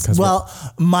activism. Yes. Well,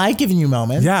 my giving you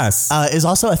moment is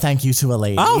also a thank you to a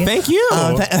lady. Oh, thank you.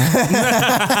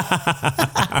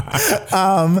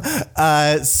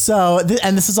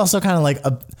 And this is also kind of like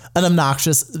an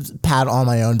obnoxious pat on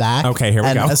my own back. Okay, here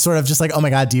we go. And sort of just like, oh my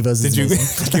God, Divos Did you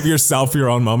give yourself your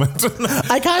own moment?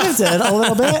 I kind of did a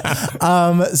little bit.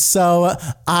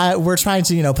 We're trying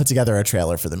to, put together a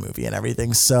trailer for the movie and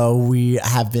everything. So we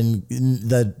have been,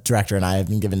 the director and I have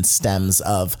been given stems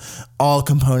of all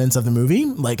components of the movie,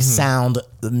 like sound,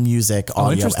 music,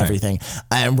 audio, everything.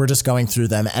 And we're just going through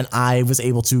them. And I was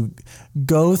able to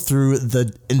go through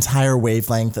the entire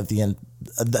wavelength of the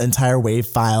entire wave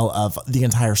file of the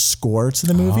entire score to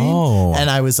the movie. And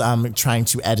I was trying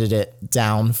to edit it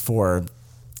down for,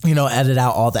 edit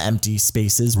out all the empty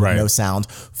spaces with no sound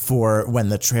for when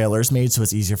the trailer's made. So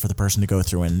it's easier for the person to go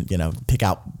through and, pick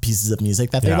out pieces of music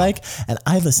that they like. And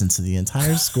I listened to the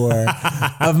entire score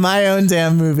of my own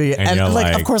damn movie. And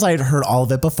of course I had heard all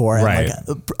of it before and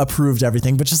approved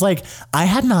everything, but just like I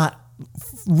had not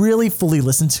really fully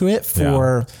listened to it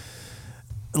for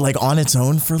on its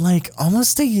own for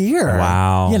almost a year.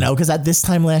 Wow. Because at this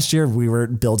time last year we were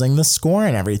building the score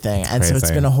and everything. And so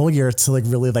it's been a whole year to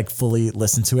really fully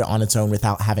listen to it on its own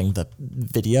without having the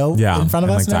video in front of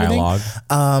us and dialogue.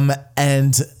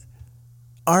 And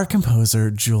our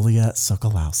composer, Julia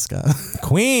Sokolowska.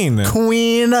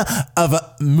 Queen of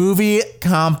movie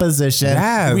composition.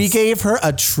 Yes. We gave her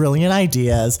a trillion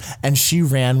ideas and she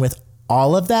ran with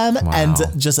all of them and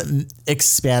just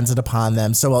expanded upon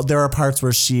them. So there are parts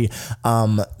where she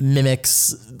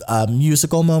mimics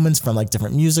musical moments from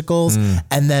different musicals.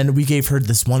 And then we gave her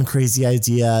this one crazy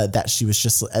idea that she was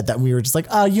just, that we were just like,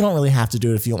 oh, you don't really have to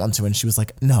do it if you don't want to. And she was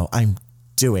like, no, I'm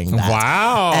doing that.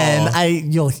 Wow.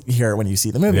 And you'll hear it when you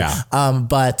see the movie. Yeah.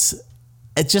 But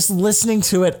it's just listening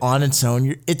to it on its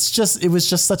own. It was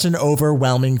just such an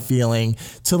overwhelming feeling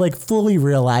to fully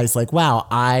realize wow,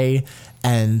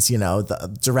 and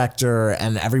the director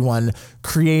and everyone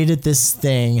created this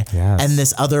thing and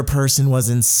this other person was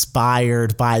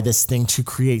inspired by this thing to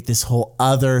create this whole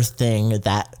other thing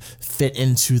that fit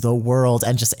into the world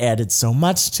and just added so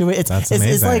much to it. That's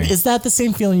amazing. Is that the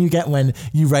same feeling you get when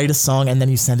you write a song and then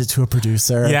you send it to a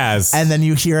producer? Yes. And then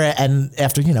you hear it and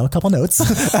after, a couple notes,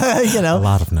 a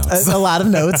lot of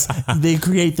notes, they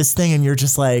create this thing and you're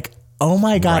just like, oh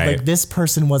my God, this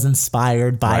person was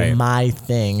inspired by my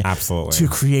thing. Absolutely. To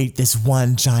create this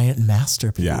one giant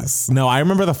masterpiece. Yes. No, I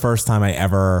remember the first time I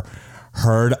ever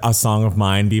heard a song of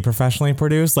mine be professionally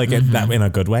produced, that in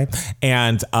a good way.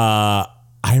 And I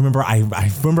remember I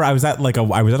was at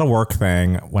a work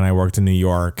thing when I worked in New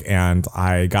York and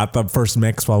I got the first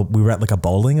mix while we were at a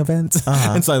bowling event.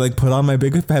 And so I put on my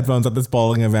big headphones at this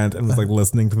bowling event and was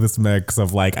listening to this mix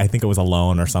of I think it was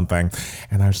Alone or something.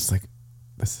 And I was just like,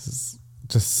 this is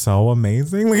just so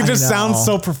amazing. It just sounds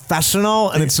so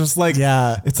professional and it's just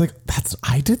it's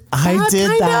I did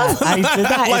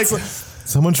that.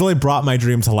 Someone's really brought my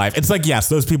dream to life. It's yes,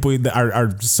 those people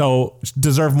are so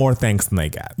deserve more thanks than they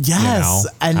get. Yes.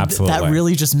 And absolutely. That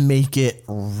really just make it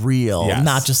real. Yes.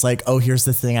 Not just oh, here's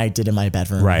the thing I did in my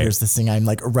bedroom. Right. Here's this thing I'm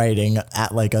writing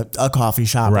at a coffee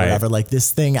shop or whatever.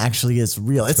 This thing actually is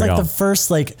real. It's real. the first,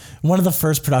 one of the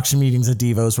first production meetings at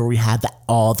Devos where we had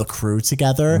all the crew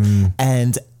together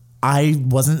and I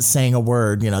wasn't saying a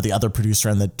word, the other producer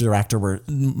and the director were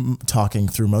talking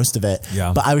through most of it,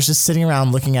 but I was just sitting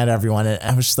around looking at everyone and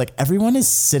I was just everyone is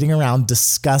sitting around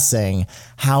discussing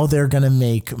how they're going to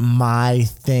make my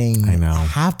thing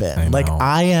happen.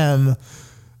 I am,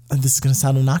 this is going to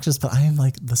sound obnoxious, but I am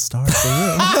the star of the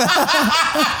room.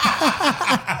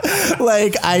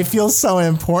 I feel so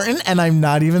important and I'm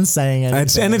not even saying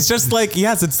anything. And it's just I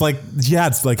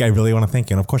really want to thank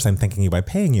you. And of course I'm thanking you by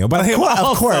paying you, but I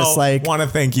want to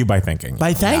thank you by thanking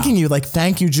you.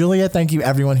 Thank you, Julia. Thank you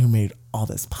everyone who made all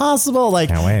this possible. Like,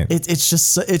 can't wait. It's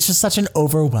just such an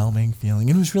overwhelming feeling.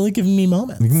 It was really giving me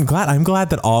moments. I'm glad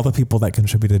that all the people that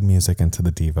contributed music into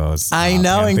Devos, I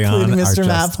know, including Mr.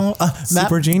 Matt Palmer.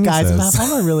 Super geniuses. Guys, Matt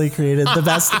Palmer really created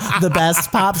the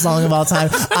best pop song of all time.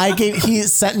 He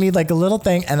sent me like a little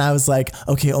thing, and I was like,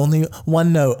 okay, only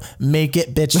one note, make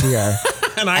it bitchier.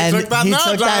 And I took that note.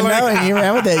 He took that note and he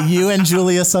ran with it. You and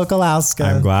Julia Sokolowska.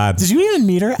 I'm glad. Did you even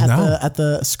meet her at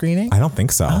the screening? I don't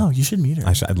think so. Oh, you should meet her.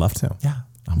 I'd love to. Yeah.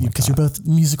 Because you're both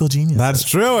musical geniuses. That's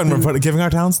true, and we're giving our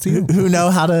talents to you. Who know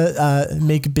how to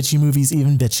make bitchy movies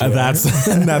even bitchier.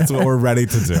 That's what we're ready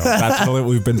to do. That's what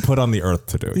we've been put on the earth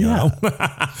to do. You know?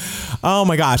 Oh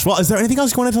my gosh. Well, is there anything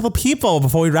else you want to tell the people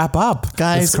before we wrap up?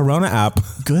 Guys, this Corona app.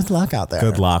 Good luck out there.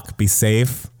 Good luck. Be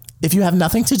safe. If you have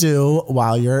nothing to do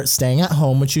while you're staying at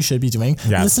home, which you should be doing,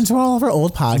 listen to all of our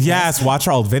old podcasts. Yes, watch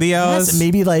our old videos. Yes,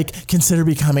 maybe consider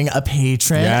becoming a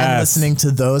patron and listening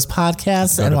to those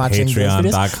podcasts and watching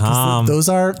patreon.com. those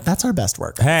videos. That's our best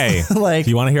work. Hey, if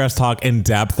you want to hear us talk in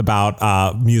depth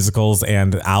about musicals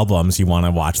and albums, you want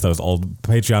to watch those old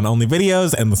Patreon only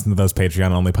videos and listen to those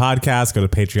Patreon only podcasts. Go to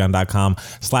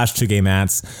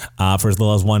patreon.com/2gaymats. For as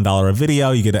little as $1 a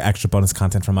video, you get extra bonus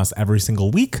content from us every single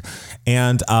week.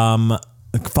 And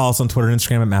follow us on Twitter and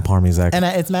Instagram at Matt Palmer Music. And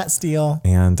it's Matt Steele.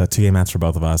 And 2 Gay Mats for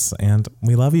both of us. And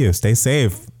we love you. Stay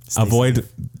safe. Avoid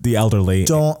the elderly.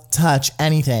 Don't touch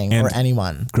anything or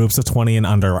anyone. Groups of 20 and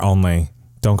under only.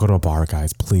 Don't go to a bar,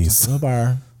 guys, please. Don't go to a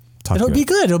bar. It'll be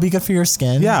good. It'll be good for your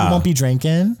skin. Yeah. You won't be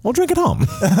drinking. We'll drink at home.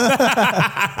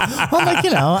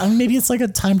 Well, maybe it's like a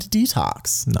time to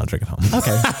detox. No, drink at home.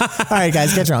 Okay. All right,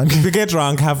 guys, get drunk. Get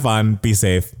drunk. Have fun. Be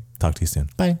safe. Talk to you soon.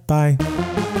 Bye. Bye.